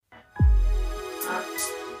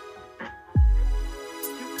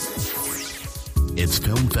It's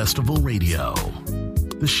Film Festival Radio,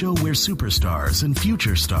 the show where superstars and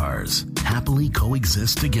future stars happily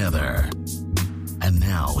coexist together. And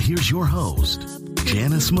now, here's your host,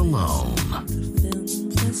 Janice Malone.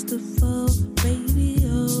 Film Festival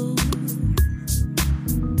Radio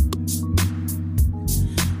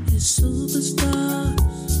is superstars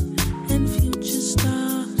and future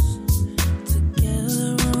stars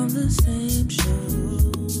together on the same show.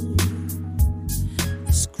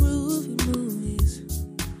 It's groovy movies,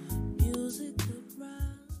 music that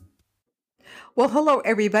rhymes. Well, hello,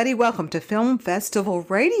 everybody. Welcome to Film Festival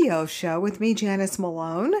Radio Show with me, Janice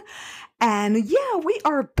Malone. And yeah, we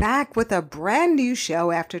are back with a brand new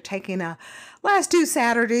show after taking last two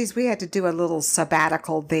Saturdays. We had to do a little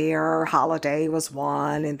sabbatical there. Holiday was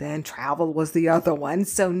one and then travel was the other one.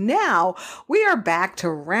 So now we are back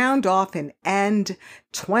to round off and end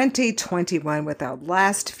 2021 with our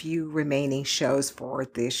last few remaining shows for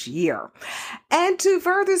this year. And to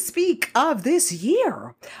further speak of this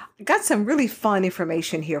year, I got some really fun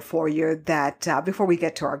information here for you that before we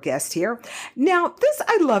get to our guest here. Now,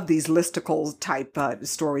 I love these listicle type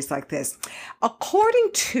stories like this.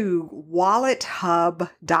 According to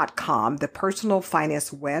WalletHub.com, the personal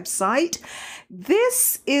finance website,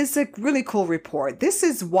 this is a really cool report. This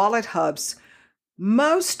is WalletHub's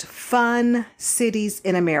most fun cities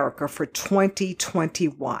in America for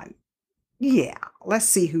 2021. Yeah, let's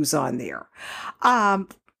see who's on there.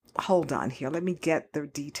 Hold on here. Let me get the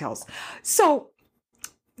details. So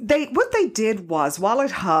what they did was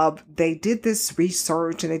Wallet Hub, they did this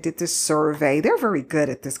research and they did this survey. They're very good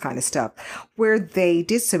at this kind of stuff, where they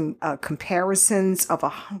did some comparisons of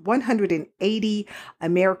 180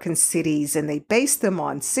 American cities, and they based them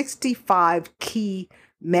on 65 key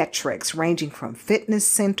metrics ranging from fitness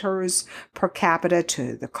centers per capita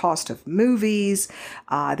to the cost of movies,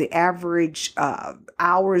 the average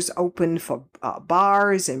hours open for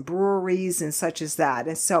bars and breweries and such as that.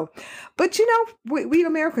 And so, but you know, we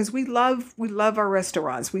Americans, we love our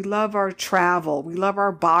restaurants, we love our travel, we love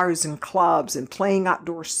our bars and clubs and playing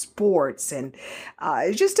outdoor sports. And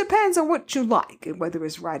it just depends on what you like, whether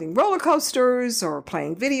it's riding roller coasters or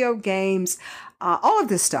playing video games, all of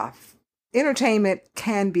this stuff. Entertainment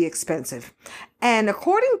can be expensive. And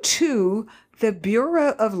according to the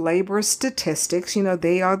Bureau of Labor Statistics, you know,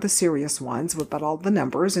 they are the serious ones about all the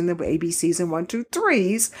numbers and the ABCs and 1, 2,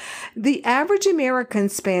 3s. The average American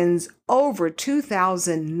spends over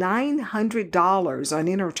 $2,900 on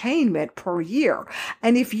entertainment per year.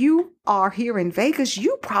 And if you are here in Vegas,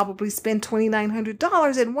 you probably spend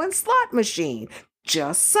 $2,900 in one slot machine.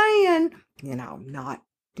 Just saying,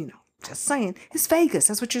 just saying, it's Vegas.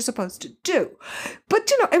 That's what you're supposed to do. But,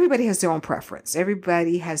 you know, everybody has their own preference.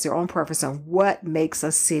 Everybody has their own preference on what makes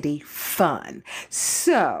a city fun.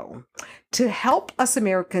 So to help us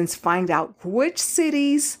Americans find out which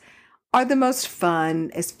cities are the most fun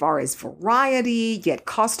as far as variety, yet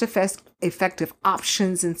cost-effective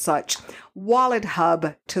options and such, Wallet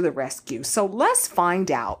Hub to the rescue. So let's find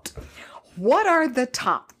out, what are the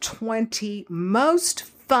top 20 most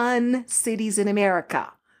fun cities in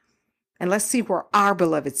America? And let's see where our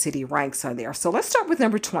beloved city ranks on there. So let's start with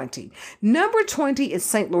number 20. Number 20 is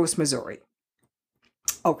St. Louis, Missouri.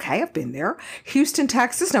 Okay, I've been there. Houston,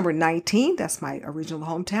 Texas, number 19. That's my original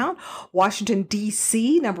hometown. Washington,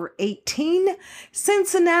 D.C., number 18.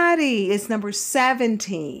 Cincinnati is number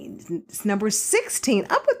 17. It's number 16.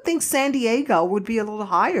 I would think San Diego would be a little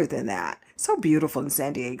higher than that. So beautiful in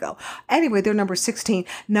San Diego. Anyway, they're number 16.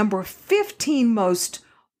 Number 15 most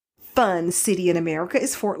fun city in America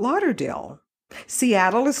is Fort Lauderdale.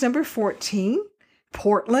 Seattle is number 14.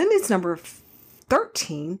 Portland is number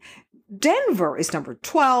 13. Denver is number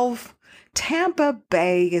 12. Tampa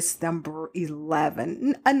Bay is number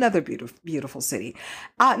 11. Another beautiful city.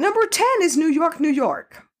 Number 10 is New York, New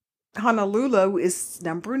York. Honolulu is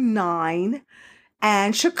number 9.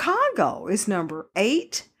 And Chicago is number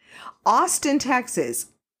 8. Austin, Texas.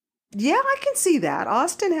 Yeah, I can see that.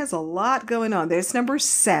 Austin has a lot going on. There's number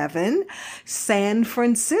 7. San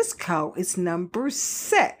Francisco is number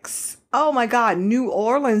 6. Oh my God. New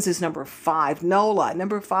Orleans is number 5. NOLA,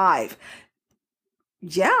 number 5.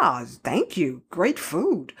 Yeah, thank you. Great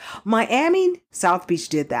food. Miami, South Beach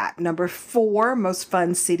did that. Number 4, most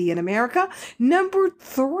fun city in America. Number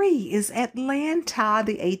 3 is Atlanta,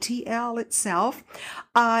 the ATL itself.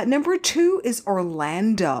 Number 2 is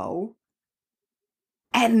Orlando.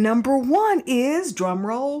 And number 1 is,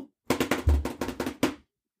 drumroll,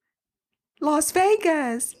 Las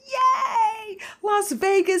Vegas. Yay! Las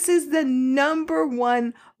Vegas is the number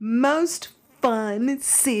 1 most fun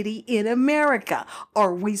city in America.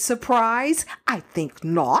 Are we surprised? I think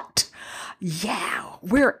not. Yeah,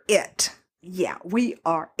 we're it. Yeah, we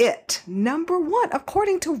are it. Number one,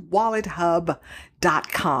 according to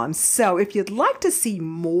WalletHub.com. So if you'd like to see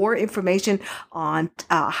more information on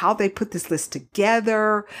how they put this list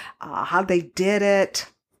together, how they did it,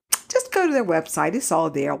 just go to their website. It's all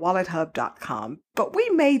there, wallethub.com. But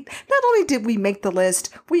not only did we make the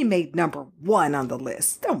list, we made number one on the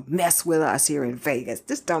list. Don't mess with us here in Vegas.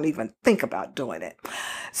 Just don't even think about doing it.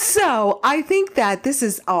 So I think that this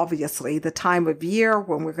is obviously the time of year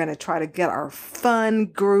when we're going to try to get our fun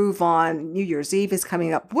groove on. New Year's Eve is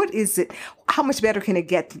coming up. What is it? How much better can it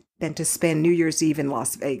get than to spend New Year's Eve in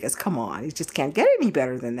Las Vegas? Come on. You just can't get any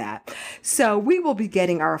better than that. So we will be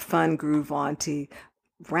getting our fun groove on to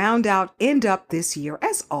end up this year,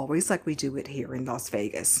 as always, like we do it here in Las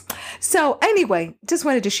Vegas. So anyway, just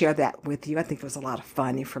wanted to share that with you. I think it was a lot of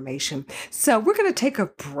fun information. So we're going to take a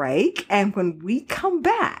break. And when we come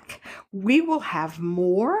back, we will have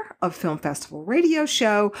more of Film Festival Radio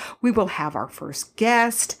Show. We will have our first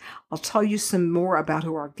guest. I'll tell you some more about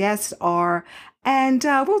who our guests are. And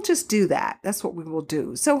we'll just do that. That's what we will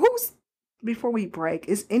do. So before we break,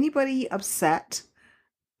 is anybody upset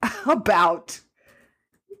about...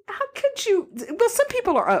 How could you? Well, some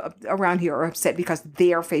people are around here are upset because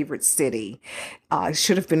their favorite city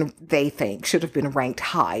should have been ranked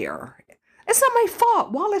higher. It's not my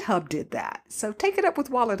fault. Wallet Hub did that. So take it up with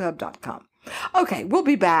wallethub.com. Okay, we'll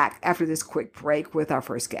be back after this quick break with our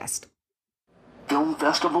first guest. Film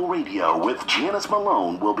Festival Radio with Janice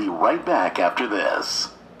Malone will be right back after this.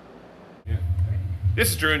 This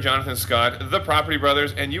is Drew and Jonathan Scott, the Property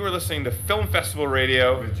Brothers, and you are listening to Film Festival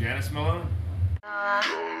Radio with Janice Malone.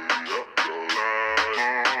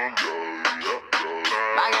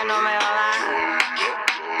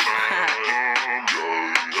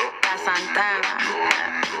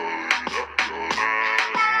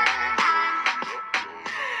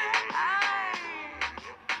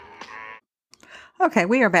 Okay,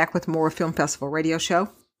 we are back with more Film Festival Radio Show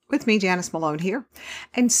with me, Janice Malone here.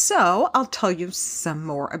 And so I'll tell you some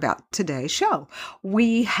more about today's show.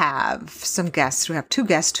 We have some guests. We have two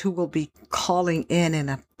guests who will be calling in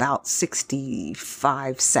about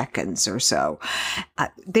 65 seconds or so.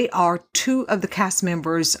 They are two of the cast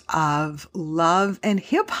members of Love and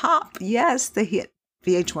Hip Hop. Yes, the hit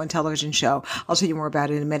VH1 television show. I'll tell you more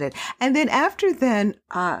about it in a minute. And then after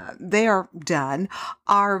they are done,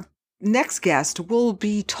 our next guest will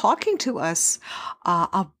be talking to us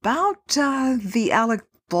about the Alec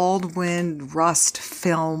Baldwin Rust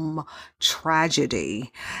film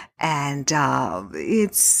tragedy. And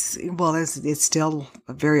it's still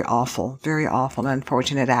a very awful,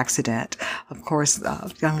 unfortunate accident. Of course, a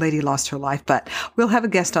young lady lost her life, but we'll have a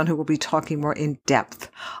guest on who will be talking more in depth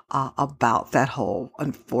about that whole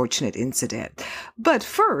unfortunate incident. But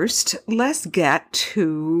first, let's get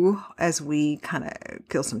to, as we kind of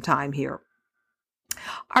kill some time here,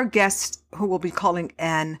 our guests who will be calling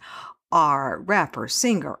in are rapper,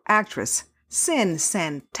 singer, actress Cyn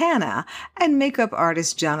Santana and makeup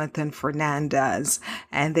artist Jonathan Fernandez.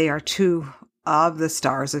 And they are two of the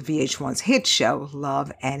stars of VH1's hit show,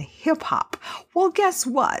 Love and Hip Hop. Well, guess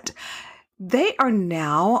what? They are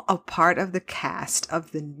now a part of the cast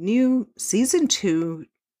of the new season 2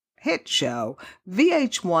 hit show,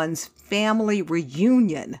 VH1's Family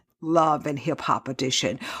Reunion, Love and Hip Hop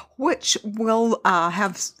Edition, which will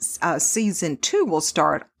have season 2 will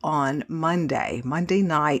start on Monday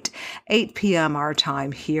night, 8 p.m. our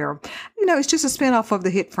time here. You know, it's just a spinoff of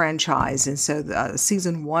the hit franchise. And so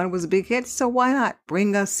season 1 was a big hit. So why not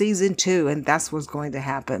bring us season 2? And that's what's going to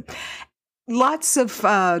happen. Lots of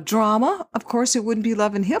drama. Of course, it wouldn't be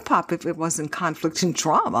Love and Hip Hop if it wasn't conflict and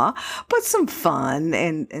drama, but some fun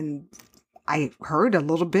and I heard a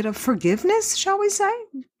little bit of forgiveness, shall we say?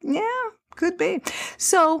 Yeah, could be.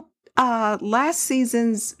 So last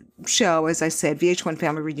season's show, as I said, VH1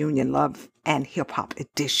 Family Reunion, Love and Hip Hop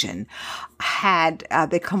Edition, had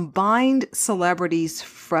they combined celebrities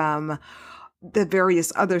from the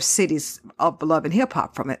various other cities of Love and Hip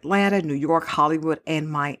Hop, from Atlanta, New York, Hollywood, and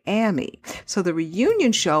Miami. So the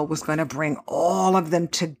reunion show was going to bring all of them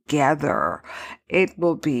together. It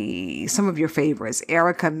will be some of your favorites: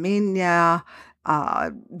 Erica Mena,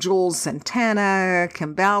 Jules Santana,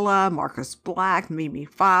 Kimbella, Marcus Black, Mimi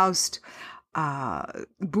Faust,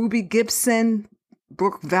 Boobie Gibson,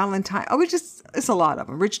 Brooke Valentine. Oh, it's a lot of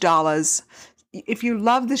them. Rich Dollaz. If you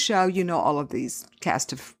love the show, you know all of these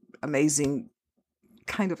cast of amazing,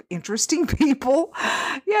 kind of interesting people.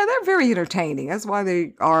 Yeah, they're very entertaining. That's why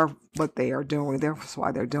they are what they are doing. That's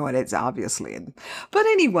why they're doing it, obviously. But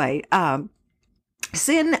anyway,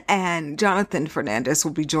 Cyn and Jonathan Fernandez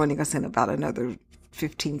will be joining us in about another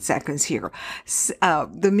 15 seconds here.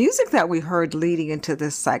 The music that we heard leading into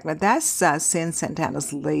this segment, that's Sin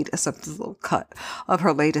Santana's latest, a little cut of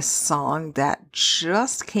her latest song that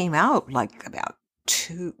just came out like about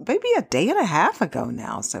maybe a day and a half ago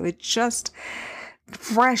now. So it just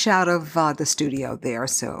fresh out of the studio there.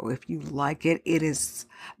 So if you like it, it is,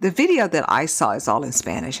 the video that I saw is all in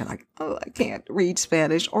Spanish, and I can't read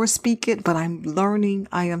Spanish or speak it, but I'm learning.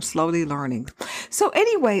 I am slowly learning. So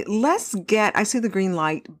anyway, I see the green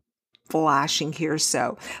light flashing here.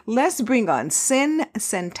 So let's bring on Sin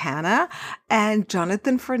Santana and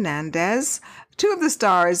Jonathan Fernandez, two of the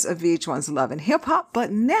stars of VH1's Love and Hip Hop,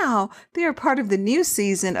 but now they are part of the new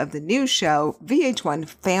season of the new show, VH1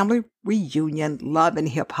 Family Reunion Love and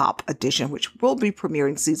Hip Hop Edition, which will be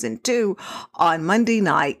premiering season 2 on Monday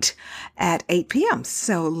night at 8 p.m.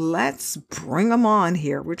 So let's bring them on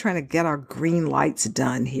here. We're trying to get our green lights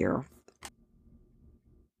done here.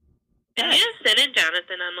 And you Sin and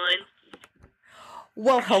Jonathan online.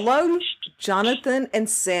 Well, hello, Jonathan and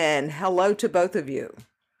Sin. Hello to both of you.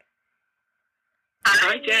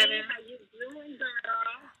 Hi, Janet. How you doing, girl?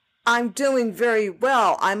 I'm doing very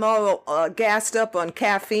well. I'm all gassed up on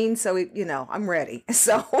caffeine, so I'm ready.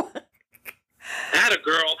 So, Atta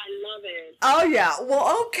girl. I love it. Oh yeah.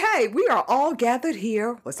 Well, okay. We are all gathered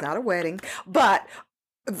here. Well, it's not a wedding, but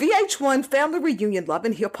VH1 Family Reunion Love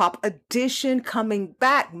and Hip Hop Edition coming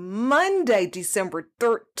back Monday, December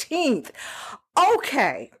 13th.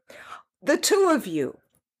 Okay, the two of you.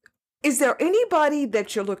 Is there anybody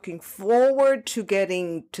that you're looking forward to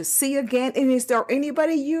getting to see again? And is there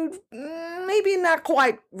anybody you maybe not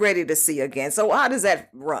quite ready to see again? So how does that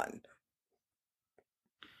run?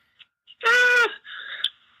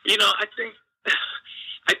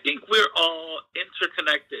 I think we're all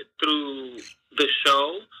interconnected through the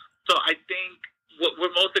show. So I think what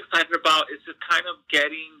we're most excited about is just kind of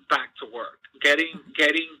getting back to work, getting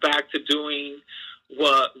back to doing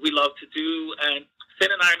what we love to do. And Sin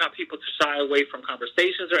and I are not people to shy away from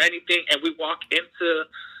conversations or anything, and we walk into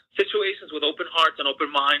situations with open hearts and open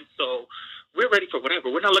minds, so we're ready for whatever.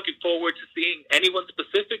 We're not looking forward to seeing anyone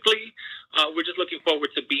specifically. We're just looking forward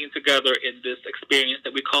to being together in this experience that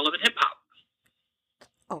we call Love and Hip Hop.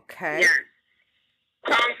 Okay.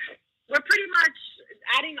 Yeah. We're pretty much,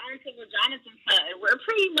 adding on to what Jonathan said, we're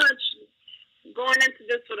pretty much going into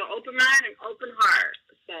this with an open mind and open heart.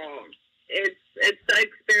 So it's the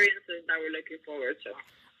experiences that we're looking forward to.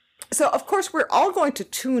 So, of course, we're all going to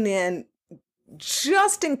tune in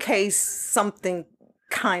just in case something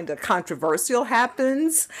kind of controversial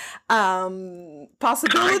happens.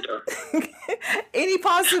 Possibility? Any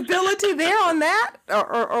possibility there on that?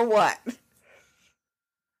 Or what?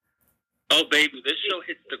 Oh, baby, this show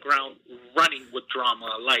hits the ground running with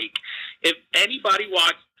drama. Like, if anybody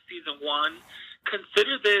watched season 1,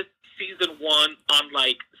 consider this season 1 on,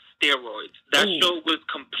 like, steroids. That show was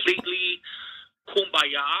completely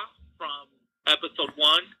kumbaya from episode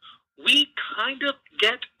 1. We kind of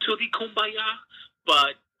get to the kumbaya,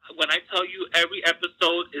 but when I tell you every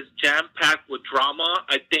episode is jam-packed with drama,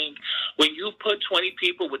 I think when you put 20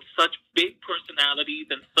 people with such big personalities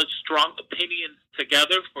and such strong opinions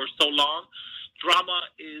together for so long, drama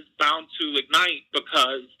is bound to ignite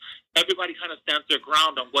because everybody kind of stands their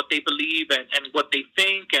ground on what they believe and what they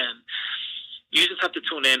think, and you just have to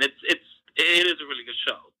tune in. It is a really good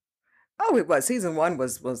show. Oh, it was. Season 1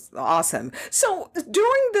 was awesome. So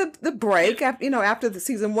during the break, after the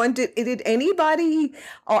season 1, did anybody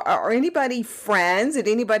or anybody friends? Did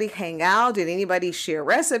anybody hang out? Did anybody share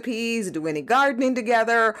recipes? Do any gardening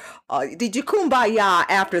together? Did you kumbaya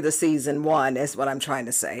after the season 1? Is what I'm trying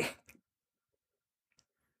to say.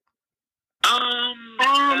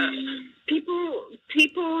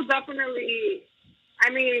 People definitely.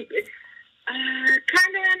 I mean,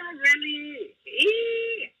 kind of not really.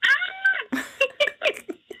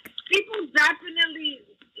 People definitely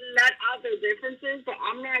let out their differences, but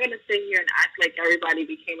I'm not gonna sit here and act like everybody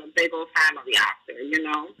became a big old family after,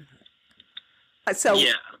 So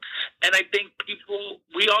yeah, and I think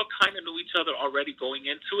we all kind of knew each other already going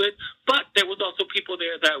into it, but there was also people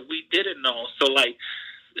there that we didn't know. So like,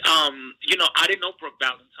 I didn't know Brooke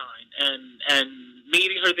Valentine, and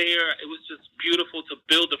meeting her there, it was just beautiful to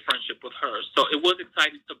build a friendship with her. So it was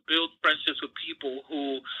exciting to build friendships with people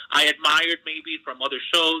who I admired maybe from other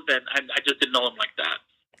shows, and I just didn't know them like that.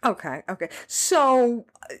 Okay, okay. So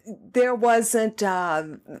there wasn't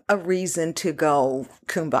a reason to go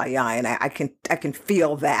kumbaya, and I can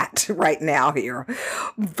feel that right now here.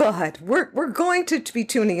 But we're going to be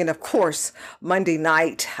tuning in, of course, Monday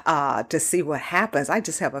night to see what happens. I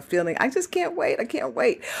just have a feeling. I just can't wait. I can't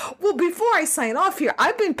wait. Well, before I sign off here,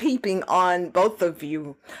 I've been peeping on both of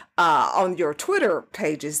you on your Twitter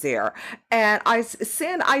pages there, and I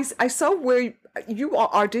saw where you are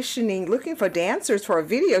auditioning, looking for dancers for a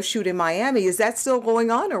video shoot in Miami. Is that still going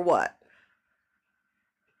on or what?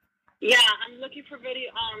 Yeah, I'm looking for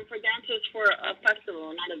for dancers for a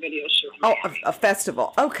festival, not a video shoot. Oh, a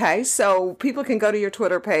festival. Okay, so people can go to your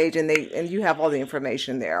Twitter page and you have all the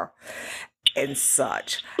information there and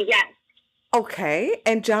such. Yes. Okay,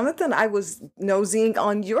 and Jonathan, I was nosing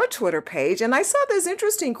on your Twitter page and I saw this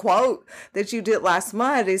interesting quote that you did last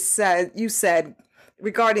month. You said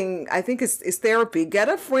regarding, I think it's therapy, get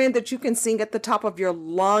a friend that you can sing at the top of your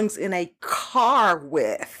lungs in a car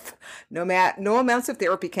with. No amounts of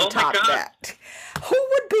therapy can top that. Who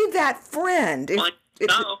would be that friend?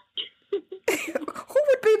 No. Who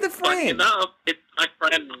would be the friend? No, it's my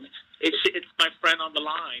friend. It's my friend on the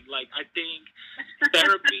line. Like, I think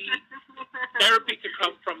therapy can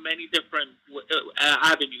come from many different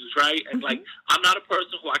avenues, right? And like, I'm not a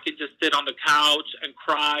person who I can just sit on the couch and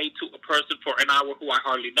cry to a person for an hour who I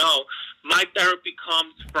hardly know. My therapy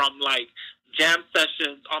comes from like jam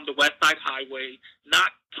sessions on the West Side Highway,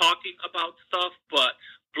 not talking about stuff, but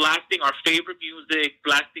blasting our favorite music,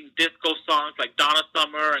 blasting disco songs like Donna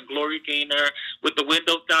Summer and Gloria Gaynor with the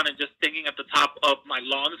windows down and just singing at the top of my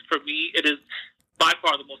lungs. For me, it is by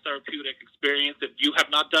far the most therapeutic experience. If you have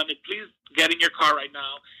not done it, please get in your car right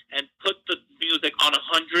now and put the music on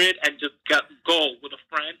 100 and just go with a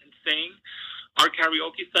friend and sing. Our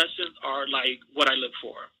karaoke sessions are like what I live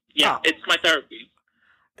for. Yeah, It's my therapy.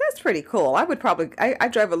 That's pretty cool. I would probably, I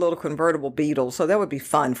drive a little convertible Beetle, so that would be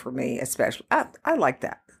fun for me, especially. I like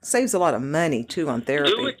that. Saves a lot of money, too, on therapy.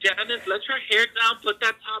 Do it, Janice. Let your hair down. Put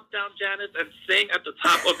that top down, Janice, and sing at the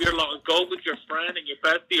top of your lungs. Go with your friend and your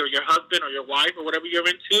bestie or your husband or your wife or whatever you're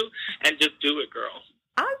into, and just do it, girl.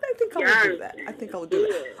 I think I will do that. I think I will do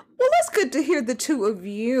that. Well, that's good to hear the two of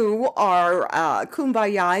you are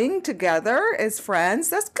kumbayaing together as friends.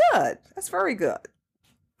 That's good. That's very good.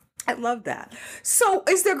 I love that. So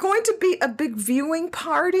is there going to be a big viewing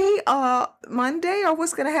party Monday, or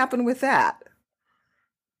what's going to happen with that?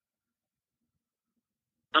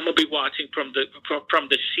 I'm gonna be watching from the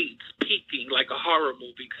sheets, peeking like a horror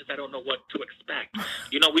movie because I don't know what to expect.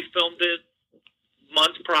 You know, we filmed it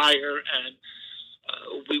months prior, and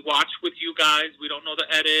we watch with you guys. We don't know the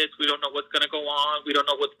edits. We don't know what's gonna go on. We don't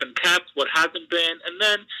know what's been kept, what hasn't been, and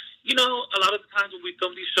then, you know, a lot of the times when we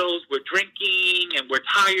film these shows, we're drinking and we're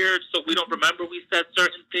tired, so we don't remember we said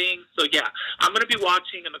certain things. So, yeah, I'm going to be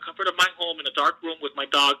watching in the comfort of my home in a dark room with my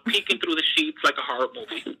dog, peeking through the sheets like a horror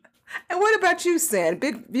movie. And what about you, Sin?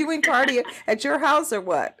 Big viewing party at your house or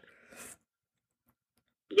what?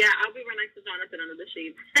 Yeah, I'll be right next to Jonathan under the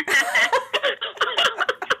sheets.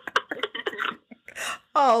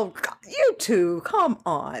 Oh, God, you two, come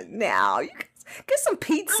on now. You get some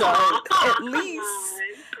pizza at least.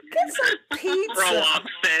 Get some pizza. Grow up,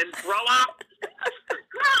 Sin. Grow up.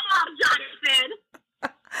 Grow up, Jonathan.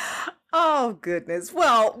 Oh, goodness.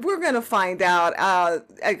 Well, we're going to find out,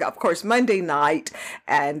 of course, Monday night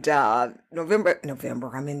and December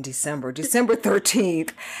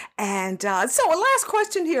 13th. And so a last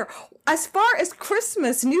question here. As far as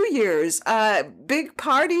Christmas, New Year's, big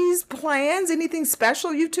parties, plans, anything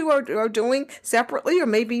special you two are doing separately or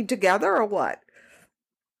maybe together or what?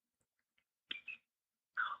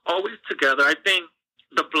 Always together. I think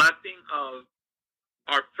the blessing of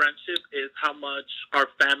our friendship is how much our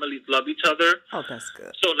families love each other. Oh, that's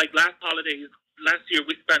good. So, like last year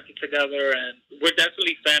we spent it together, and we're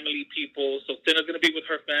definitely family people. So, Sina's going to be with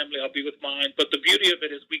her family, I'll be with mine. But the beauty of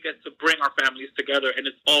it is we get to bring our families together, and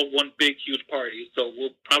it's all one big, huge party. So,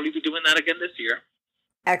 we'll probably be doing that again this year.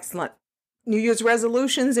 Excellent. New Year's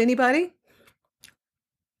resolutions, anybody?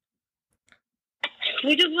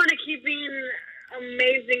 We just want to keep being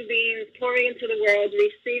amazing beings, pouring into the world,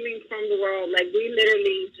 receiving from the world. Like, we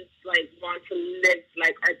literally just, like, want to live,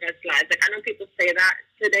 like, our best lives. Like, I know people say that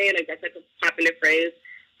today, like, that's, like, a popular phrase,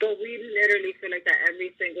 but we literally feel like that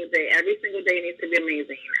every single day. Every single day needs to be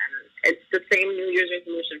amazing, and it's the same New Year's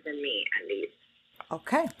resolution for me, at least.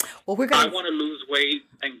 Okay. Well, we're going I want to lose weight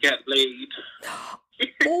and get laid.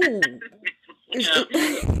 Ooh.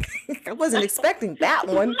 I wasn't expecting that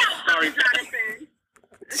one. Sorry, Jonathan.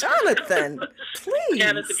 Jonathan, please.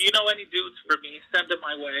 Janice, if you know any dudes for me, send them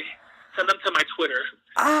my way. Send them to my Twitter.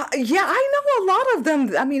 Yeah, I know a lot of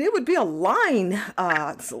them. I mean, it would be a line,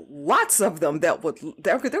 lots of them they're going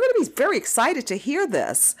to be very excited to hear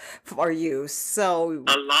this for you. So,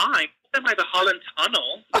 A line? Am I the Holland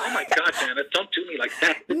Tunnel? Oh my God, Janice, don't do me like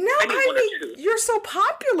that. no, I need one or I mean, two. you're so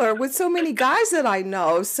popular with so many guys that I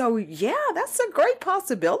know. So, yeah, that's a great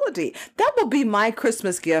possibility. That will be my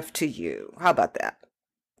Christmas gift to you. How about that?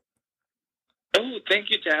 Oh, thank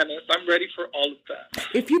you, Janice. I'm ready for all of that.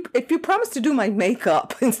 If you promise to do my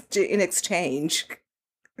makeup in exchange.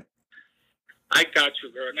 I got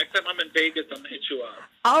you, girl. Next time I'm in Vegas, I'm going to hit you up.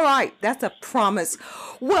 All right, that's a promise.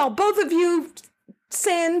 Well, both of you,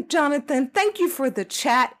 San, Jonathan, thank you for the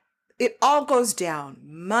chat. It all goes down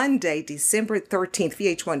Monday, December 13th,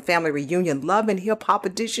 VH1 Family Reunion Love and Hip Hop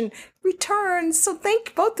Edition returns. So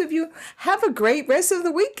thank both of you. Have a great rest of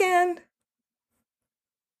the weekend.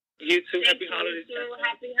 You too. Happy holidays. You too.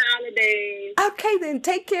 Happy holidays. Okay, then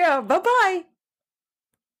take care. Bye-bye.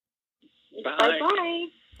 Bye. Bye-bye.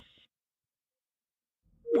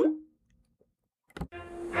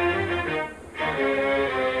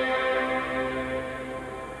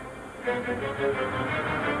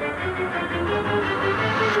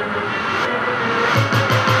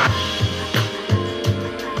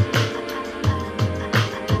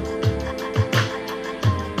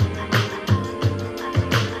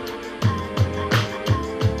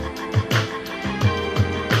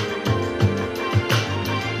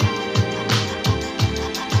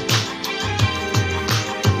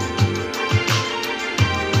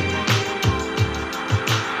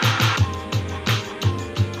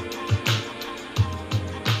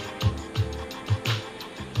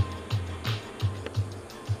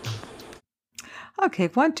 Okay,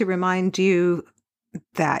 want to remind you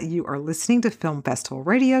that you are listening to Film Festival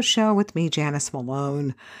Radio Show with me, Janice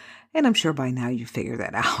Malone. And I'm sure by now you figured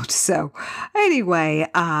that out. So anyway,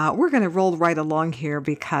 we're going to roll right along here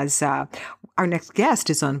because our next guest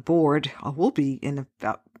is on board. We'll be in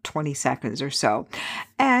about 20 seconds or so.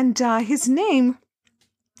 And his name,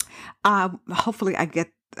 hopefully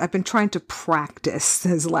I've been trying to practice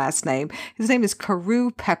his last name. His name is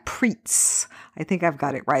Karu Paprice. I think I've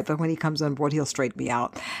got it right, but when he comes on board, he'll straighten me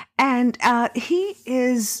out. And he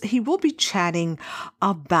will be chatting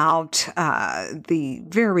about the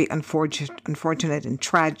very unfortunate and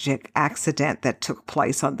tragic accident that took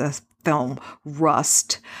place on the film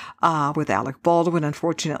Rust with Alec Baldwin.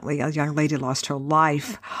 Unfortunately, a young lady lost her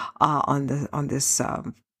life on this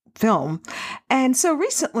film. And so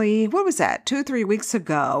recently, what was that, 2 or 3 weeks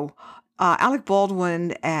ago, Alec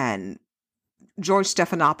Baldwin and George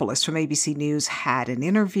Stephanopoulos from ABC News had an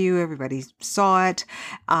interview. Everybody saw it.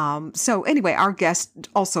 So anyway, our guest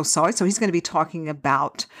also saw it. So he's going to be talking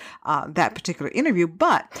about that particular interview.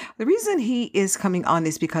 But the reason he is coming on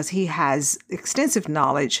is because he has extensive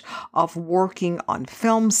knowledge of working on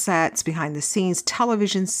film sets, behind the scenes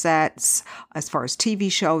television sets, as far as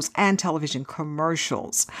TV shows and television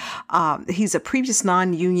commercials. He's a previous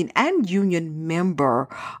non-union and union member,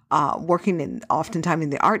 working oftentimes in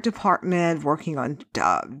the art department, working on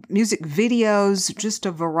music videos, just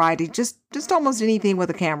a variety, just almost anything with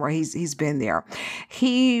a camera. He's been there.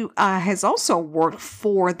 He has also worked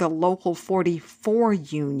for the Local 44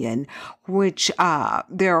 union, which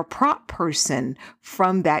their prop person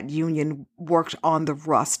from that union worked on the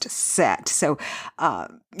Rust set. So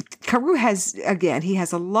Karu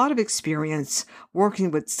has a lot of experience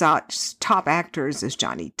working with such top actors as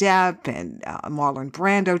Johnny Depp and Marlon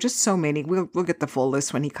Brando, just so many. We'll get the full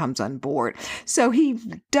list when he comes on board. So he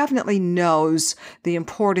definitely knows the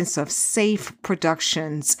importance of safe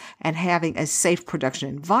productions and having a safe production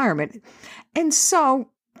environment. And so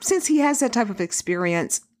since he has that type of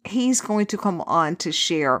experience, he's going to come on to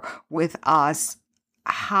share with us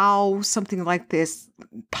how something like this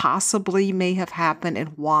possibly may have happened and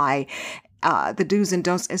why, the do's and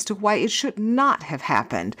don'ts as to why it should not have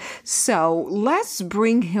happened. So let's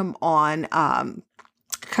bring him on.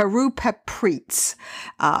 Karu Paprice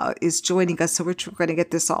is joining us, so we're going to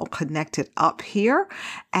get this all connected up here,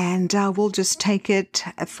 and we'll just take it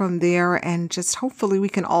from there, and just hopefully we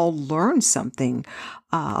can all learn something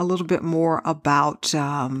a little bit more about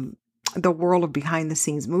the world of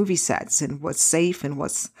behind-the-scenes movie sets and what's safe and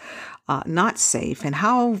what's not safe, and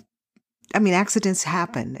how, I mean, accidents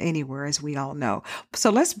happen anywhere, as we all know.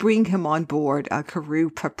 So let's bring him on board,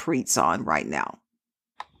 Karu Paprice, on right now.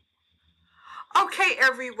 Okay,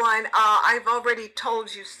 everyone, I've already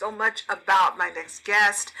told you so much about my next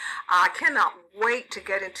guest. I cannot wait to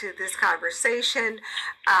get into this conversation.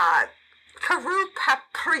 Karu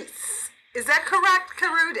Paprice. Is that correct,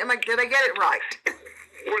 Karu? Did I get it right?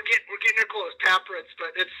 We're getting there close, Papritz,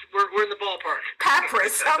 but we're in the ballpark.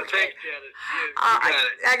 Papritz, okay. Thanks, Janet. You got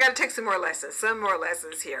it. I got to take some more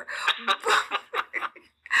lessons here.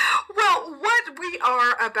 Well, what we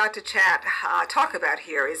are about to talk about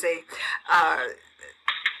here is a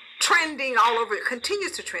trending all over,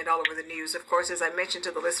 continues to trend all over the news, of course, as I mentioned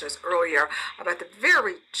to the listeners earlier, about the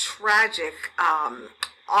very tragic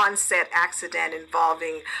on-set accident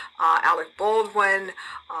involving Alec Baldwin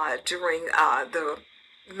during the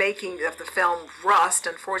making of the film Rust.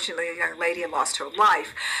 Unfortunately, a young lady lost her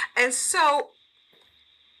life. And so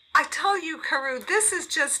I tell you, Carew, this is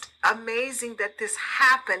just amazing that this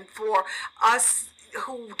happened for us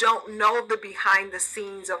who don't know the behind the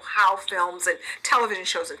scenes of how films and television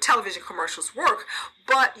shows and television commercials work,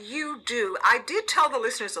 but you do. I did tell the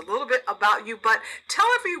listeners a little bit about you, but tell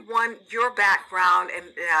everyone your background and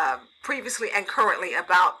previously and currently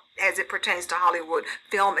about as it pertains to Hollywood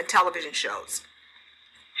film and television shows.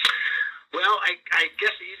 Well, I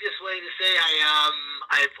guess the easiest way to say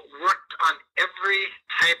I've worked on every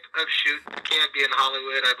type of shoot that can be in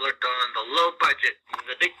Hollywood. I've worked on the low budget,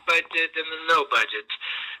 the big budget, and the no budget,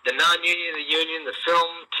 the non-union, the union, the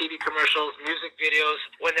film, TV commercials, music videos,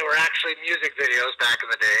 when there were actually music videos back in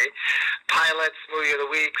the day, pilots, movie of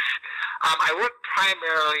the weeks. I worked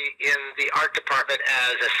primarily in the art department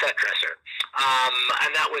as a set dresser,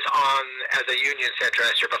 and that was on as a union set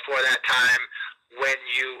dresser. Before that time, when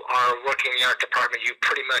you are working in the art department, you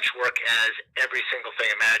pretty much work as every single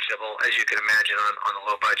thing imaginable, as you can imagine, on the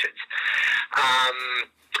low budgets.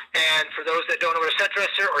 And for those that don't know what a set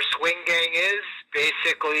dresser or swing gang is,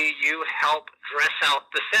 basically you help dress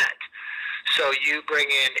out the set. So you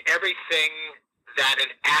bring in everything that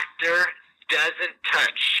an actor doesn't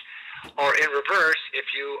touch, or in reverse,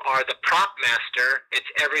 if you are the prop master,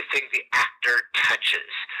 it's everything the actor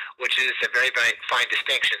touches, which is a very, very fine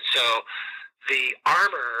distinction. So the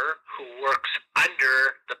armorer who works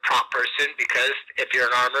under the prop person, because if you're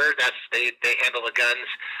an armorer, they handle the guns,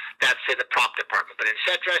 that's in the prop department. But in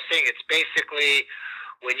set dressing, it's basically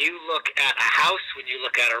when you look at a house, when you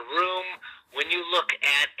look at a room, when you look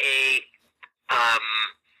at a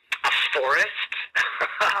forest.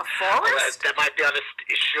 A forest? That might be on a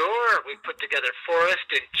sure. We put together forest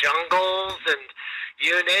and jungles and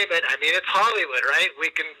you name it. I mean, it's Hollywood, right? We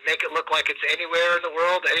can make it look like it's anywhere in the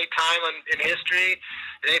world, any time in history,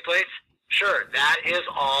 in any place. Sure, that is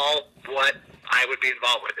all what I would be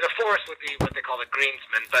involved with. The forest would be what they call the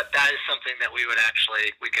greensman, but that is something that we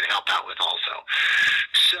could help out with also.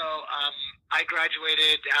 So I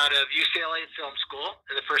graduated out of UCLA Film School,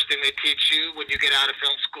 and the first thing they teach you when you get out of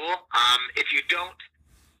film school, if you don't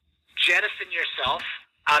jettison yourself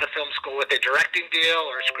out of film school with a directing deal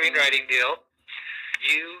or a screenwriting deal,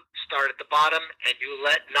 you start at the bottom and you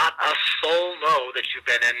let not a soul know that you've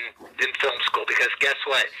been in film school, because guess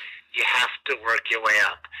what? You have to work your way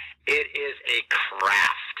up. It is a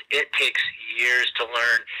craft. It takes years to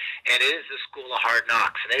learn, and it is the school of hard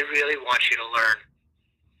knocks, and they really want you to learn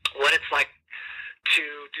what it's like to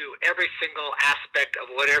do every single aspect of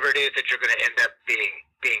whatever it is that you're going to end up being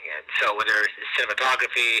in. So whether it's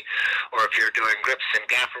cinematography or if you're doing grips and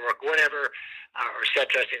gaffer work, whatever, or set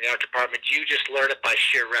dressing in the art department, you just learn it by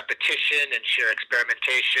sheer repetition and sheer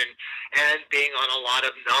experimentation and being on a lot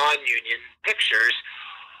of non-union pictures.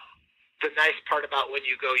 The nice part about when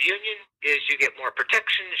you go union is you get more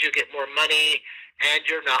protections, you get more money, and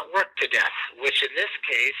you're not worked to death, which in this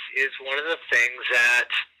case is one of the things that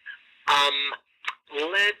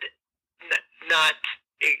led not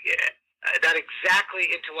exactly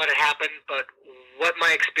into what had happened, but what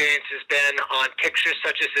my experience has been on pictures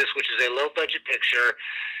such as this, which is a low-budget picture,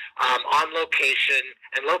 on location.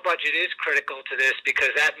 And low budget is critical to this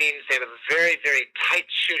because that means they have a very, very tight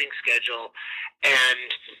shooting schedule,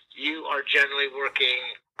 and you are generally working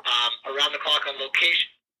around the clock on location.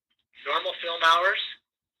 Normal film hours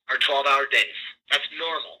are 12-hour days. That's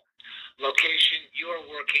normal. Location, you are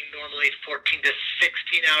working normally 14 to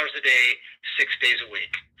 16 hours a day, 6 days a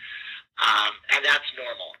week. And that's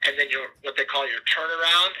normal. And then what they call your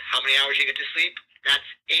turnaround, how many hours you get to sleep, that's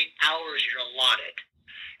 8 hours you're allotted.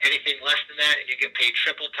 Anything less than that, and you get paid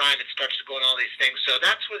triple time, it starts to go on all these things. So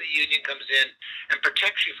that's where the union comes in and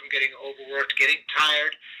protects you from getting overworked, getting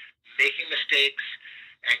tired, making mistakes,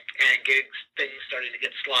 and getting things starting to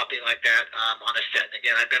get sloppy like that on a set. And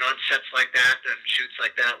again, I've been on sets like that and shoots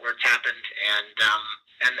like that where it's happened,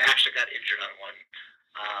 and actually got injured on one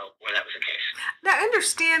where that was the case. Now, I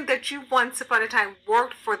understand that you once upon a time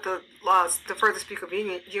worked for the further speak of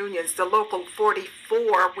unions, the Local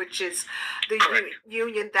 44, which is the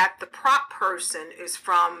union that the prop person is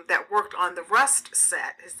from that worked on the Rust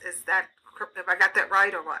set. Is that, have I got that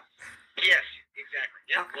right or what? Yes, Exactly.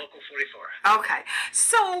 Yeah, Okay. Local 44. Okay.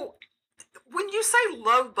 So when you say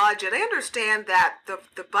low budget, I understand that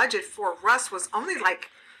the budget for Russ was only like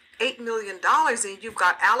 $8 million, and you've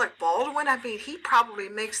got Alec Baldwin. I mean, he probably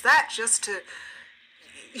makes that just to,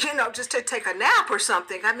 just to take a nap or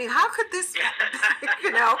something. I mean, how could this,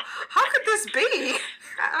 how could this be?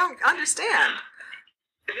 I don't understand.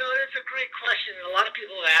 That's a great question, and a lot of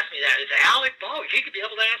people have asked me that. Is Alec Baldwin? He could be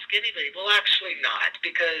able to ask anybody. Well, actually not,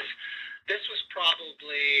 because this was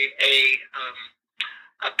probably a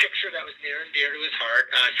picture that was near and dear to his heart,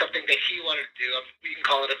 something that he wanted to do. We can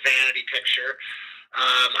call it a vanity picture.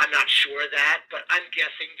 I'm not sure of that, but I'm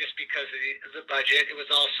guessing just because of the budget. It was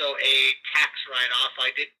also a tax write-off.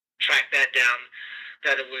 I did track that down,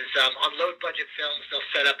 that it was on low-budget films, they'll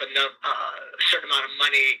set up a certain amount of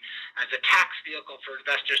money as a tax vehicle for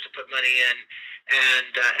investors to put money in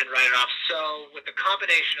and write it off. So with the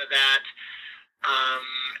combination of that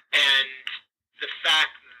and the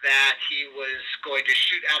fact that he was going to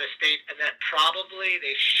shoot out of state, and that probably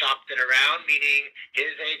they shopped it around, meaning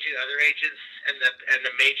his agent, other agents, and the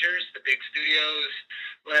majors, the big studios,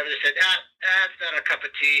 whatever, they said, that's not a cup of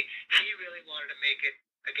tea. He really wanted to make it.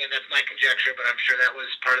 Again, that's my conjecture, but I'm sure that was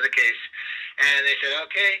part of the case. And they said,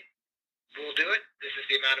 okay, we'll do it. This is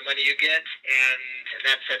the amount of money you get, and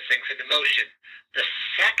that sets things into motion. The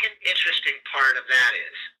second interesting part of that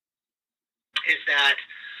is that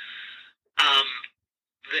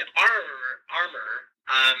the armor,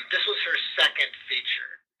 this was her second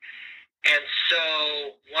feature. And so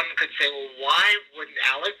one could say, well, why wouldn't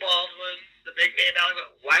Alec Baldwin, the big name Alec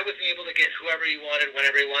Baldwin, why wasn't he able to get whoever he wanted,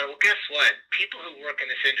 whenever he wanted? Well, guess what? People who work in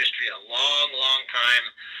this industry a long, long time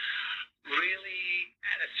really,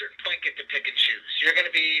 at a certain point, get to pick and choose. You're going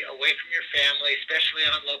to be away from your family, especially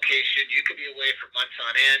on location. You could be away for months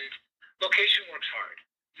on end. Location works hard.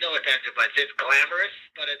 No offense, but it's glamorous,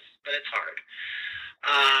 but it's hard.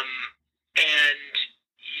 And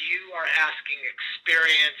you are asking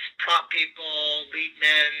experienced prop people, lead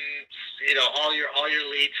men, all your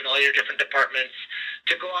leads and all your different departments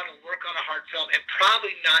to go out and work on a hard film and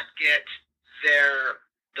probably not get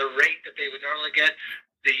the rate that they would normally get.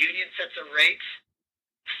 The union sets a rate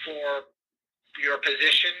for your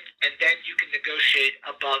position, and then you can negotiate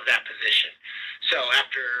above that position. So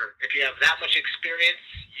if you have that much experience,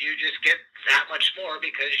 you just get that much more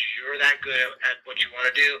because you're that good at what you want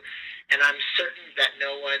to do. And I'm certain that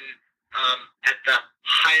no one at the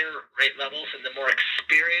higher rate levels and the more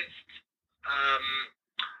experienced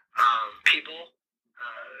people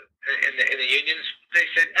in the unions, they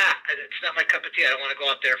said, it's not my cup of tea. I don't want to go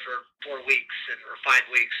out there for 4 weeks or 5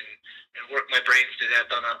 weeks and work my brains to death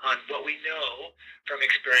on what we know from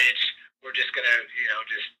experience. We're just going to,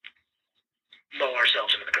 just mow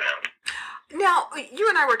ourselves into the ground. Now, you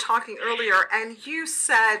and I were talking earlier, and you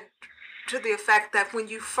said to the effect that when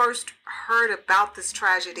you first heard about this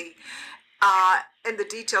tragedy and the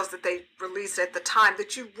details that they released at the time,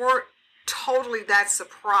 that you weren't totally that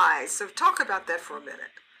surprised. So talk about that for a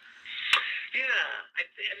minute. Yeah,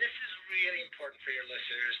 and this is really important for your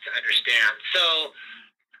listeners to understand. So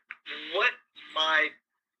what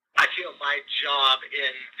I feel my job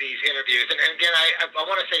in these interviews, and again, I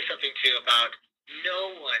want to say something too about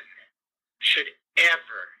no one should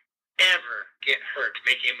ever get hurt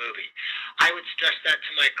making a movie. I would stress that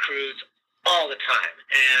to my crews all the time.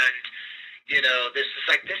 And, this is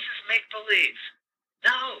make-believe.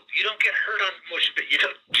 No, you don't get hurt on motion, but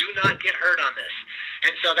do not get hurt on this.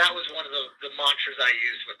 And so that was one of the mantras I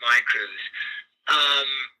used with my crews.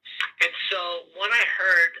 And so when I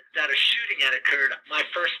heard that a shooting had occurred, my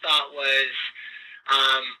first thought was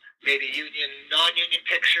maybe non-union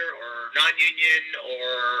picture or non-union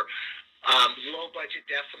or low budget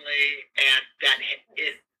definitely, and that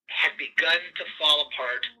it had begun to fall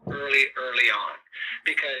apart early on.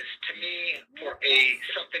 Because to me, for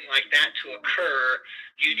something like that to occur,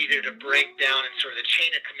 you needed to break down in sort of the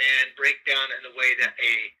chain of command, break down in the way that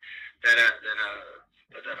a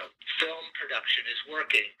film production is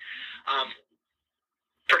working.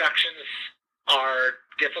 Productions are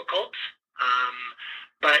difficult,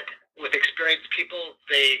 but with experienced people,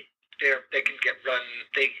 they can get run.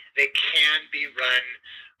 They can be run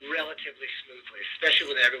relatively smoothly, especially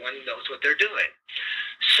when everyone knows what they're doing.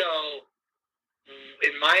 So,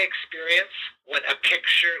 in my experience, when a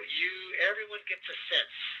picture, everyone gets a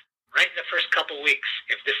sense right in the first couple weeks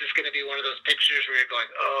if this is going to be one of those pictures where you're going,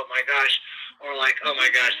 oh my gosh, or like, oh my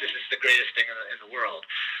gosh, this is the greatest thing in the world.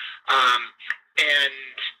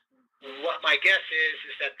 And what my guess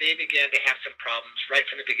is that they began to have some problems right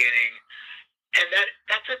from the beginning, and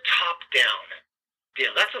that's a top-down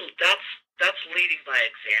deal. That's leading by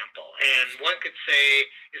example. And one could say,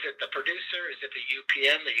 is it the producer? Is it the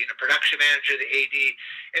UPM, the unit production manager, the AD?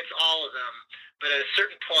 It's all of them. But at a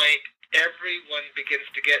certain point, everyone begins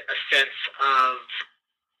to get a sense of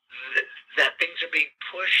that things are being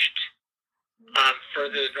pushed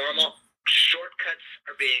further than normal. Shortcuts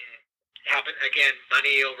are being happen again.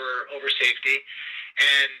 Money over safety,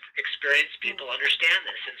 and experienced people understand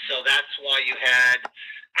this, and so that's why you had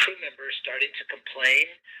crew members starting to complain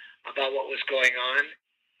about what was going on,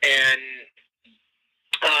 and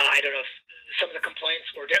I don't know if some of the complaints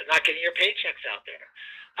were not getting your paychecks out there,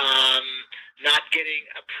 not getting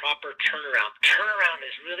a proper turnaround. Turnaround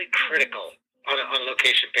is really critical on a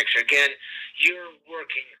location picture. Again, you're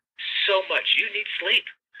working so much. You need sleep.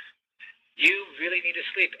 You really need to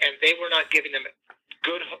sleep. And they were not giving them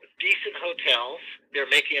good, decent hotels. They're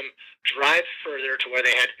making them drive further to where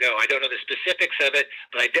they had to go. I don't know the specifics of it,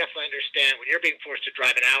 but I definitely understand when you're being forced to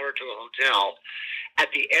drive an hour to a hotel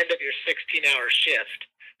at the end of your 16-hour shift,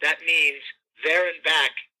 that means there and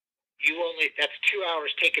back, that's 2 hours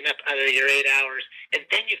taken up out of your 8 hours, and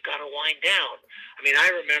then you've got to wind down. I mean, I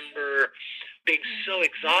remember being so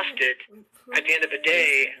exhausted at the end of the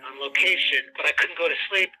day on location, but I couldn't go to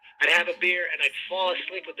sleep. I'd have a beer, and I'd fall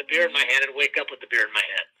asleep with the beer in my hand and wake up with the beer in my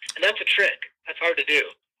hand. And that's a trick. That's hard to do.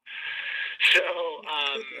 So,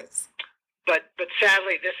 but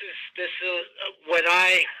sadly, this is when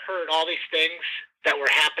I heard all these things that were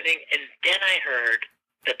happening, and then I heard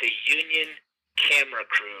that the union camera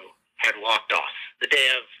crew had walked off the day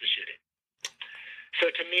of the shooting. So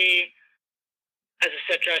to me, as a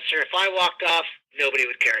set dresser, if I walked off, nobody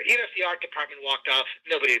would care. Even if the art department walked off,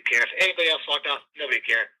 nobody would care. If anybody else walked off, nobody would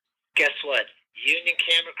care. Guess what? Union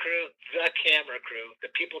camera crew, the camera crew, the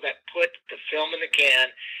people that put the film in the can,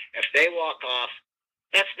 if they walk off,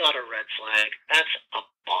 that's not a red flag. That's a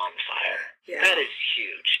bonfire. Yeah. That is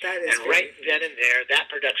huge. That is, and right then and there, that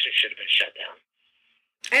production should have been shut down.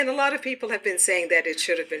 And a lot of people have been saying that it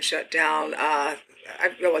should have been shut down.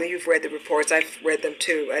 Well, you've read the reports. I've read them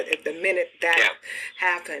too. At the minute that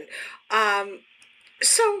happened.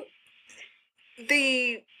 So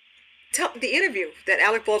the interview that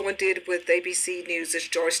Alec Baldwin did with ABC News'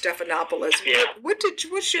 George Stephanopoulos. Yeah. What did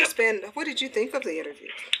you think of the interview?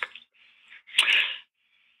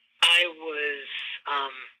 I was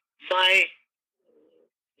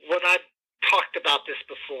when I talked about this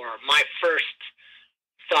before, my first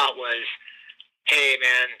thought was, hey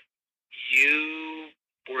man, you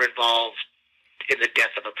were involved in the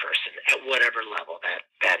death of a person at whatever level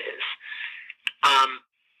that is.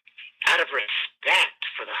 Out of respect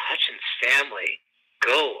for the Hutchins family,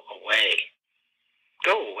 go away.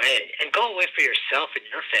 Go away. And go away for yourself and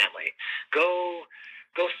your family. Go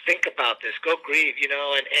think about this. Go grieve,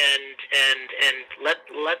 and let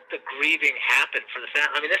the grieving happen for the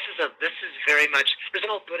family. I mean, this is very much, there's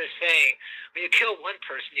an old Buddhist saying, when you kill one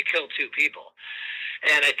person, you kill two people.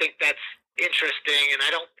 And I think that's interesting, and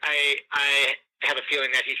I have a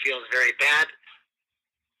feeling that he feels very bad.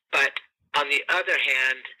 But on the other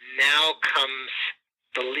hand, now comes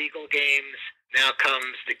the legal games, now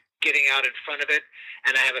comes the getting out in front of it,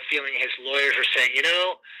 and I have a feeling his lawyers are saying,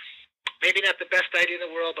 maybe not the best idea in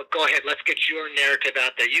the world, but go ahead, let's get your narrative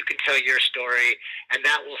out there. You can tell your story, and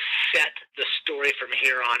that will set the story from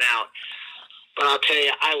here on out. But I'll tell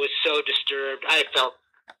you, I was so disturbed. I felt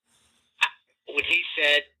when he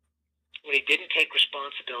didn't take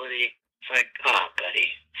responsibility, it's like, oh, buddy,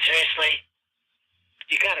 seriously?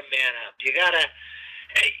 You got to man up. You got to,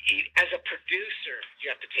 as a producer,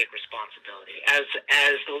 you have to take responsibility. As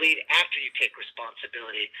the lead actor, you take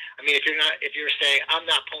responsibility. I mean, if you're saying, I'm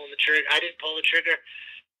not pulling the trigger, I didn't pull the trigger,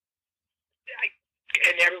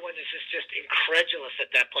 and everyone is just incredulous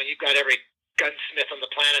at that point. You've got every gunsmith on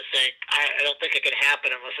the planet saying, I don't think it could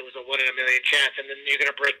happen unless it was a 1 in a million chance, and then you're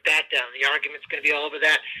going to break that down. The argument's going to be all over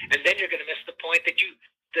that, and then you're going to miss the point that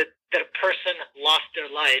a person lost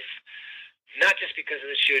their life, not just because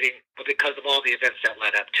of the shooting, but because of all the events that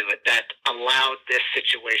led up to it that allowed this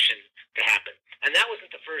situation to happen. And that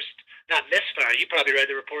wasn't the first, not misfire. You probably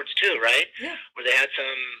read the reports too, right? Yeah. Where they had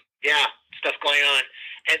some, stuff going on.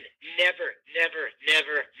 And never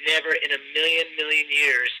in a million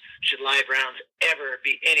years should live rounds ever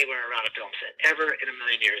be anywhere around a film set. Ever in a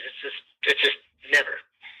million years. It's just never.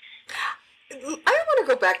 I want to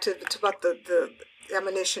go back to about the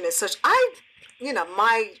ammunition and such.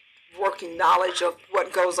 My working knowledge of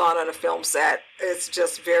what goes on a film set is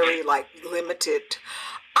just very limited.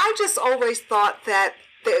 I just always thought that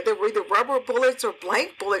there were either rubber bullets or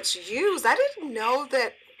blank bullets used. I didn't know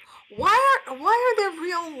that. Why are there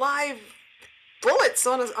real live bullets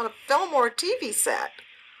on a film or a TV set?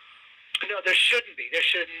 No, there shouldn't be. There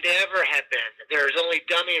should never have been. There's only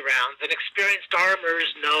dummy rounds, and experienced armors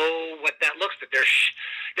know what that looks like.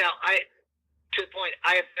 Now, to the point,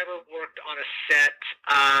 I have never worked on a set.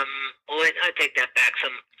 I take that back.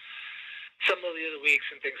 Some of the other weeks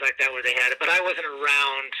and things like that where they had it, but I wasn't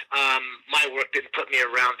around. My work didn't put me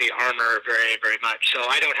around the armor very, very much, so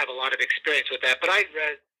I don't have a lot of experience with that. But I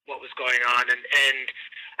read what was going on, and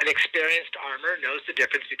an experienced armor knows the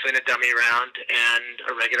difference between a dummy round and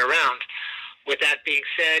a regular round. With that being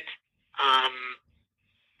said,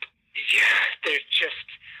 there's just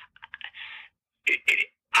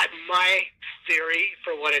my theory,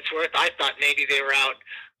 for what it's worth, I thought maybe they were out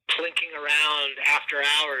plinking around after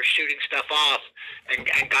hours, shooting stuff off, and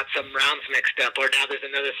got some rounds mixed up. Or now there's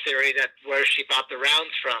another theory that where she bought the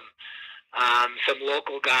rounds from. Some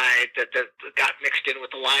local guy that got mixed in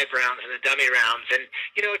with the live rounds and the dummy rounds. And,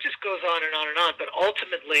 it just goes on and on and on. But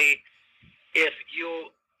ultimately, if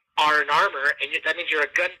you are an armor, and that means you're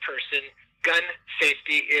a gun person, gun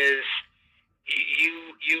safety is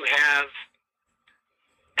you have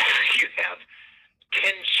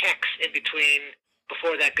 10 checks in between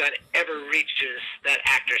before that gun ever reaches that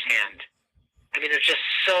actor's hand. I mean, there's just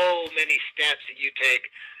so many steps that you take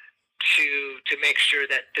to make sure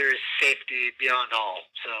that there's safety beyond all.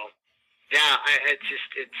 So, yeah,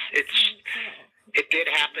 it did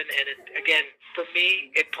happen, and again, for me,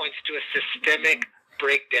 it points to a systemic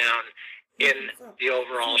breakdown in the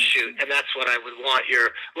overall shoot, and that's what I would want your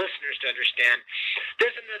listeners to understand.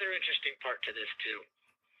 There's another interesting part to this too,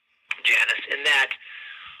 Janice, in that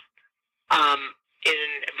in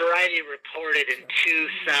Variety reported in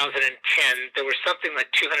 2010 there was something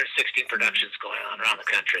like 216 productions going on around the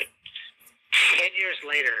country. 10 years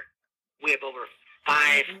later, we have over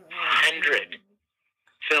 500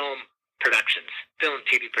 film and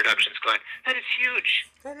TV productions going. That is huge.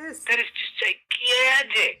 That is. That is just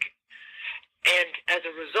gigantic. And as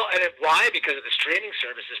a result, and why? Because of the streaming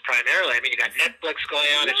services primarily. I mean, you got Netflix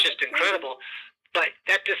going on. It's just incredible. But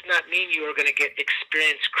that does not mean you are going to get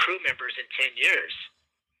experienced crew members in 10 years.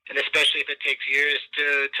 And especially if it takes years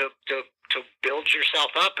to build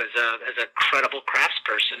yourself up as a credible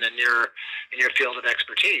craftsperson in your field of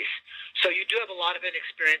expertise. So you do have a lot of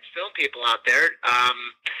inexperienced film people out there,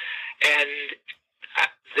 and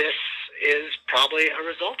this is probably a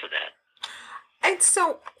result of that. And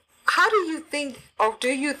so, how do you think, or do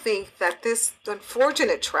you think that this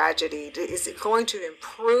unfortunate tragedy is it going to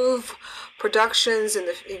improve productions in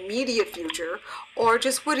the immediate future, or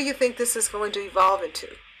just what do you think this is going to evolve into?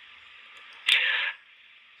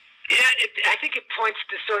 Yeah, I think it points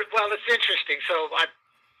to it's interesting. So,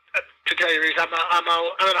 to tell you the reason, I'm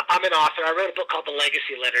an author. I wrote a book called The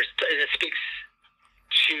Legacy Letters, and it speaks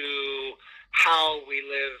to how we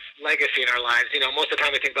live legacy in our lives. Most of the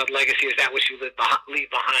time we think about legacy is that which you leave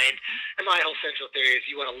behind. And my whole central theory is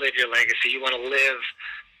you want to live your legacy. You want to live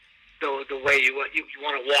the way you want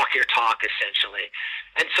to walk your talk, essentially.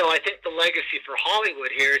 And so I think the legacy for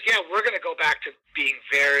Hollywood here is, we're going to go back to being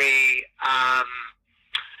very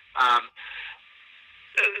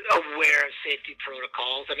aware of safety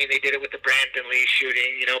protocols. I mean, they did it with the Brandon Lee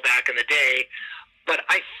shooting, back in the day. But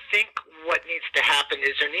I think what needs to happen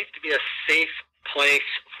is there needs to be a safe place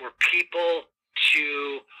for people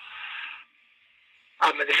to,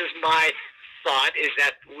 this is my thought, is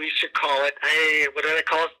that we should call it, what do they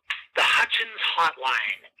call it? The Hutchins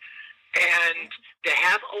Hotline. And to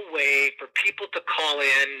have a way for people to call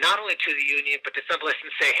in, not only to the union, but to someplace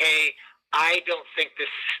and say, hey, I don't think this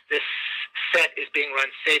set is being run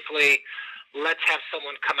safely. Let's have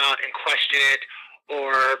someone come out and question it,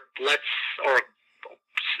 or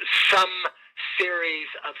some series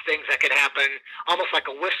of things that can happen, almost like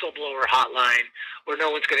a whistleblower hotline, where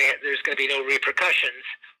there's going to be no repercussions,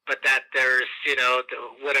 but that there's,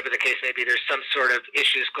 whatever the case may be, there's some sort of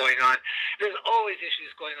issues going on. There's always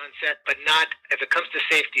issues going on set, but not, if it comes to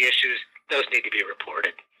safety issues, those need to be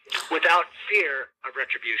reported without fear of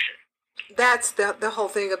retribution. That's the whole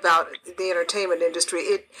thing about the entertainment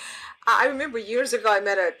industry. I remember years ago I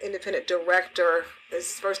met an independent director.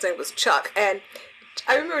 His first name was Chuck, and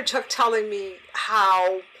I remember Chuck telling me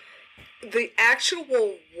how the actual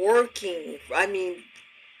working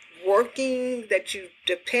that you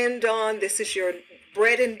depend on, this is your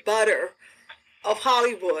bread and butter of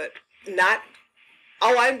Hollywood, not,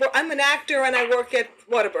 I'm an actor and I work at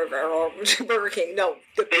Whataburger or Burger King. No,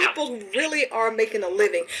 the people who really are making a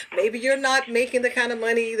living. Maybe you're not making the kind of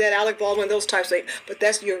money that Alec Baldwin, those types make, but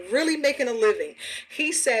you're really making a living.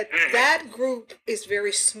 He said that group is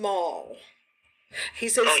very small. He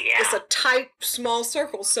says it's a tight, small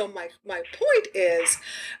circle. So my point is,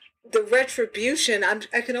 the retribution,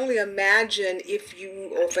 I can only imagine if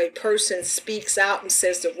a person speaks out and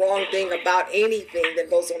says the wrong thing about anything that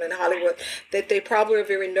goes on in Hollywood, that they probably are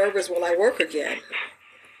very nervous, will I work again?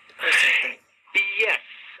 Or something. Yes.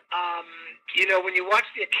 When you watch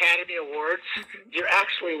the Academy Awards, you're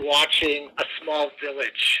actually watching a small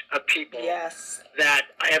village of people Yes. that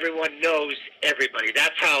everyone knows everybody.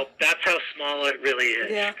 That's how small it really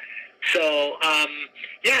is. Yeah. So, and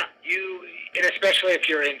especially if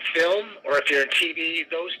you're in film or if you're in TV,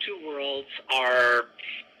 those two worlds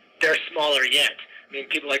they're smaller yet. I mean,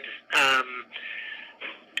 people like to,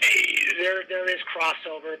 there is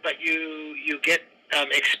crossover, but you get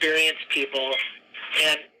experienced people,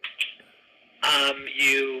 and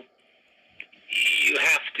you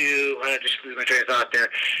have to just lose my train of thought there.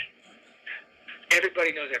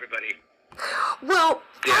 Everybody knows everybody. Well,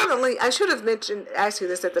 finally, I should have asked you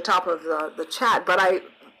this at the top of the chat, but I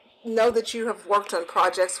know that you have worked on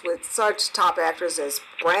projects with such top actors as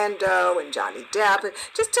Brando and Johnny Depp. And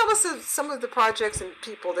just tell us some of the projects and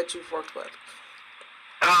people that you've worked with.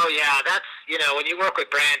 Oh, yeah, that's, when you work with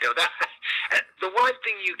Brando, the one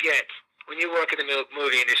thing you get when you work in the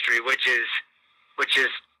movie industry, which is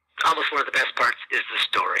almost one of the best parts, is the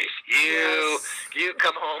stories. You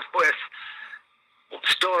come home with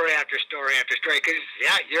story after story after story, because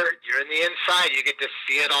you're in the inside. You get to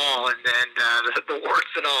see it all, and then the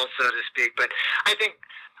warts and all, so to speak. But I think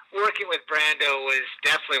working with Brando was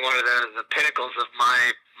definitely one of the pinnacles of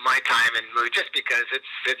my time in movie, just because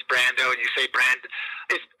it's Brando, and you say Brando,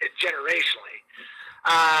 it's generationally,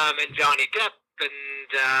 and Johnny Depp, and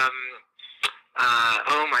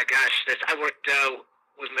oh my gosh, I worked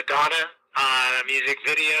with Madonna on a music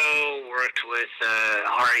video, worked with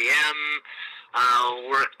REM.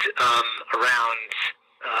 Worked around,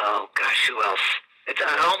 oh gosh, who else? It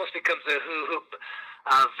almost becomes a who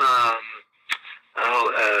of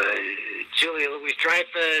Julia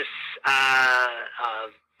Louis-Dreyfus,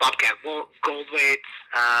 Bobcat Goldthwait.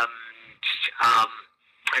 I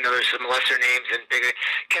know there's some lesser names and bigger.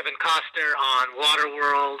 Kevin Costner on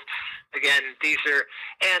Waterworld. Again,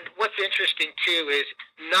 and what's interesting too is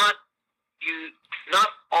not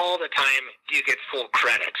all the time do you get full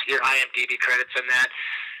credits, your IMDb credits and that.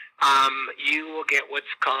 You will get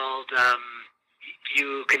what's called,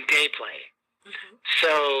 you can day play. Mm-hmm.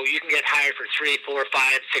 So you can get hired for 3, 4,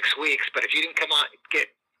 5, 6 weeks, but if you didn't come on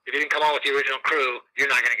with the original crew, you're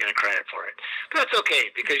not going to get a credit for it. But that's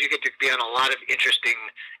okay, because you get to be on a lot of interesting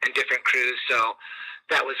and different crews, so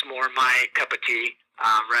that was more my cup of tea,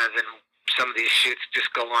 rather than some of these shoots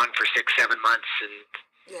just go on for 6, 7 months, and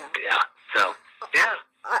so. Yeah.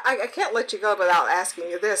 I can't let you go without asking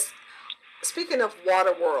you this. Speaking of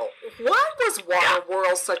Waterworld, why was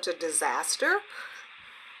Waterworld such a disaster?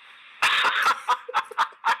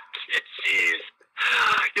 Jeez.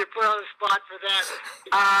 You're put on the spot for that.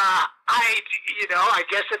 I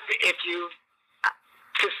guess if you,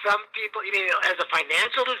 to some people, you mean as a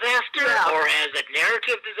financial disaster or as a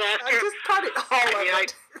narrative disaster? I just caught it all of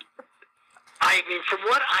it. I mean, from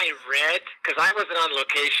what I read, because I wasn't on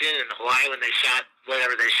location in Hawaii when they shot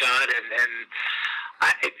whatever they shot, and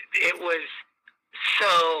it was,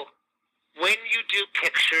 so when you do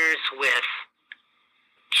pictures with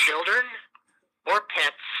children or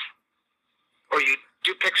pets, or you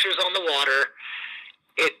do pictures on the water,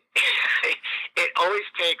 it always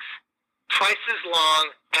takes twice as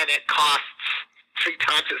long, and it costs 3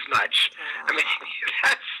 times as much. I mean,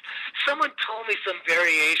 someone told me some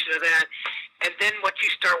variation of that. And then once you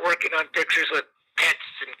start working on pictures with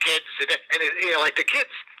pets and kids, and like the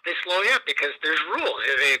kids, they slow you up because there's rules.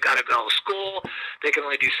 They've got to go to school. They can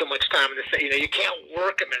only do so much time in the day. You can't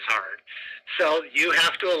work them as hard. So you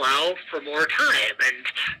have to allow for more time. And,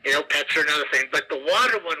 pets are another thing. But the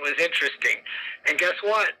water one was interesting. And guess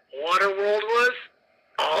what? Waterworld was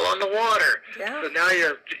all on the water. Yeah. So now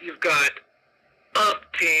you've got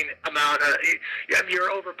umpteen amount of,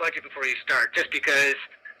 you're over budget before you start, just because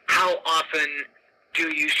how often do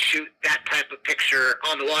you shoot that type of picture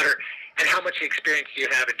on the water, and how much experience do you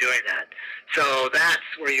have in doing that? So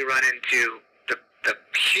that's where you run into the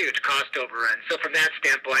huge cost overrun. So from that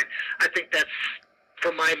standpoint, I think that's,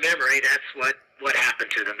 from my memory, that's what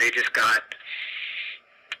happened to them. They just got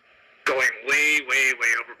going way, way,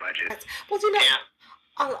 way over budget. Well,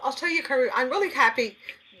 I'll tell you, Curry, I'm really happy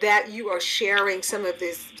that you are sharing some of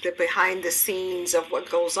the behind the scenes of what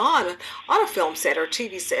goes on a film set or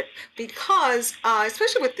TV set, because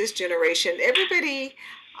especially with this generation, everybody,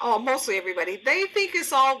 mostly everybody, they think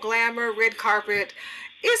it's all glamour, red carpet,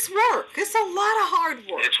 It's work. It's a lot of hard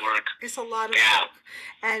work. It's work. It's a lot of Yeah. work.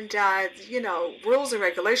 And, rules and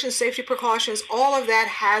regulations, safety precautions, all of that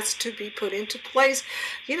has to be put into place,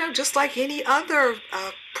 just like any other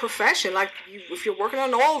profession. Like if you're working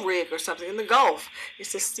on an oil rig or something in the Gulf,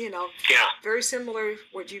 it's just, very similar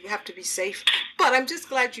where you have to be safe. But I'm just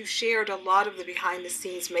glad you shared a lot of the behind the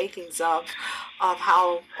scenes makings of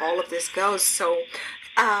how all of this goes. So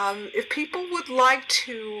if people would like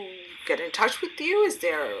to get in touch with you, is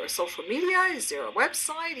there social media? Is there a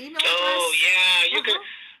website, email address? Oh, yeah. You can.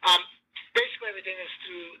 Basically, everything is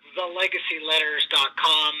through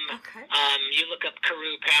thelegacyletters.com. Okay. You look up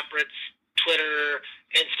Carew Papritz, Twitter,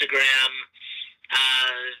 Instagram,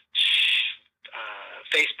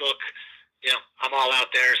 Facebook. I'm all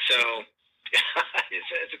out there, so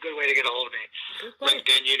it's a good way to get a hold of me.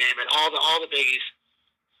 LinkedIn, you name it, all the biggies.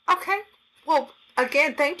 Okay. Well,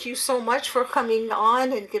 again, thank you so much for coming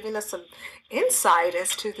on and giving us some insight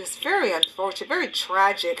as to this very unfortunate, very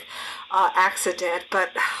tragic accident.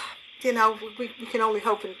 But, we can only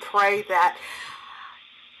hope and pray that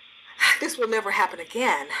this will never happen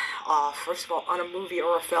again. First of all, on a movie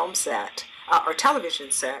or a film set or television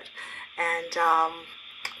set. And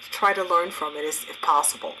try to learn from it if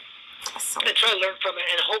possible. So. And try to learn from it,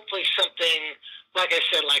 and hopefully something, like I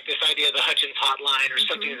said, like this idea of the Hutchins hotline or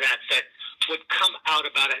something that would come out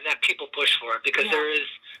about it, and that people push for it, because there is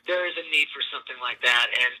a need for something like that,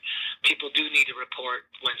 and people do need to report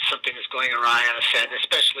when something is going awry on a set, and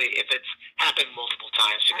especially if it's happened multiple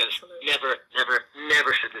times, because never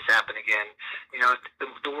should this happen again.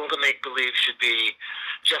 The world of make-believe should be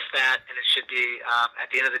just that, and it should be, at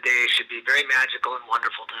the end of the day, it should be very magical and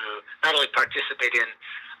wonderful to not only participate in,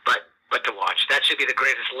 but to watch. That should be the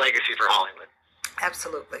greatest legacy for Hollywood.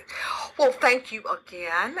 Absolutely. Well, thank you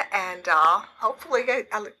again, and hopefully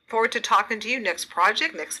I look forward to talking to you next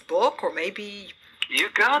project, next book, or maybe you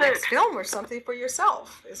got next film or something for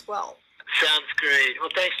yourself as well. Sounds great. Well,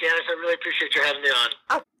 thanks, Janice. I really appreciate you having me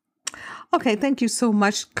on. Okay, thank you so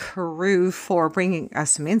much, Carew, for bringing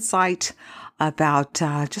us some insight about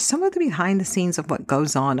just some of the behind the scenes of what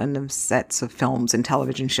goes on the sets of films and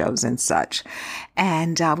television shows and such.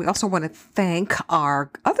 And we also want to thank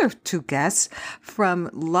our other two guests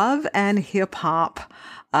from Love and Hip Hop.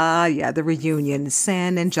 The reunion,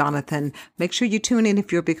 San and Jonathan. Make sure you tune in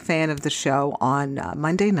if you're a big fan of the show on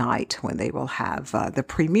Monday night when they will have the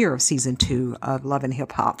premiere of season 2 of Love and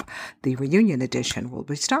Hip Hop. The reunion edition will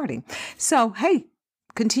be starting. So, hey,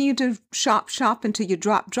 continue to shop until you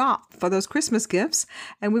drop for those Christmas gifts.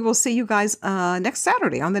 And we will see you guys next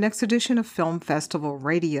Saturday on the next edition of Film Festival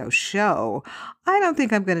Radio Show. I don't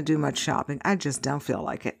think I'm going to do much shopping. I just don't feel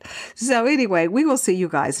like it. So anyway, we will see you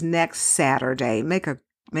guys next Saturday. Make it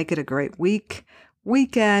a great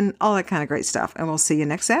weekend, all that kind of great stuff. And we'll see you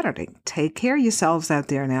next Saturday. Take care of yourselves out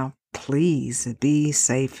there now. Please be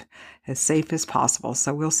safe as possible.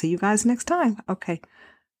 So we'll see you guys next time. Okay.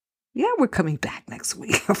 Yeah, we're coming back next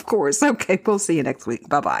week, of course. Okay, we'll see you next week.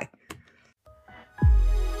 Bye-bye.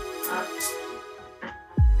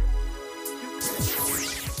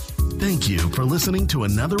 Thank you for listening to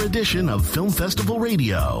another edition of Film Festival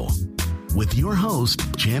Radio with your host,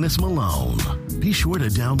 Janice Malone. Be sure to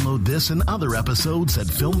download this and other episodes at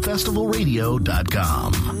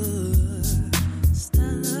filmfestivalradio.com.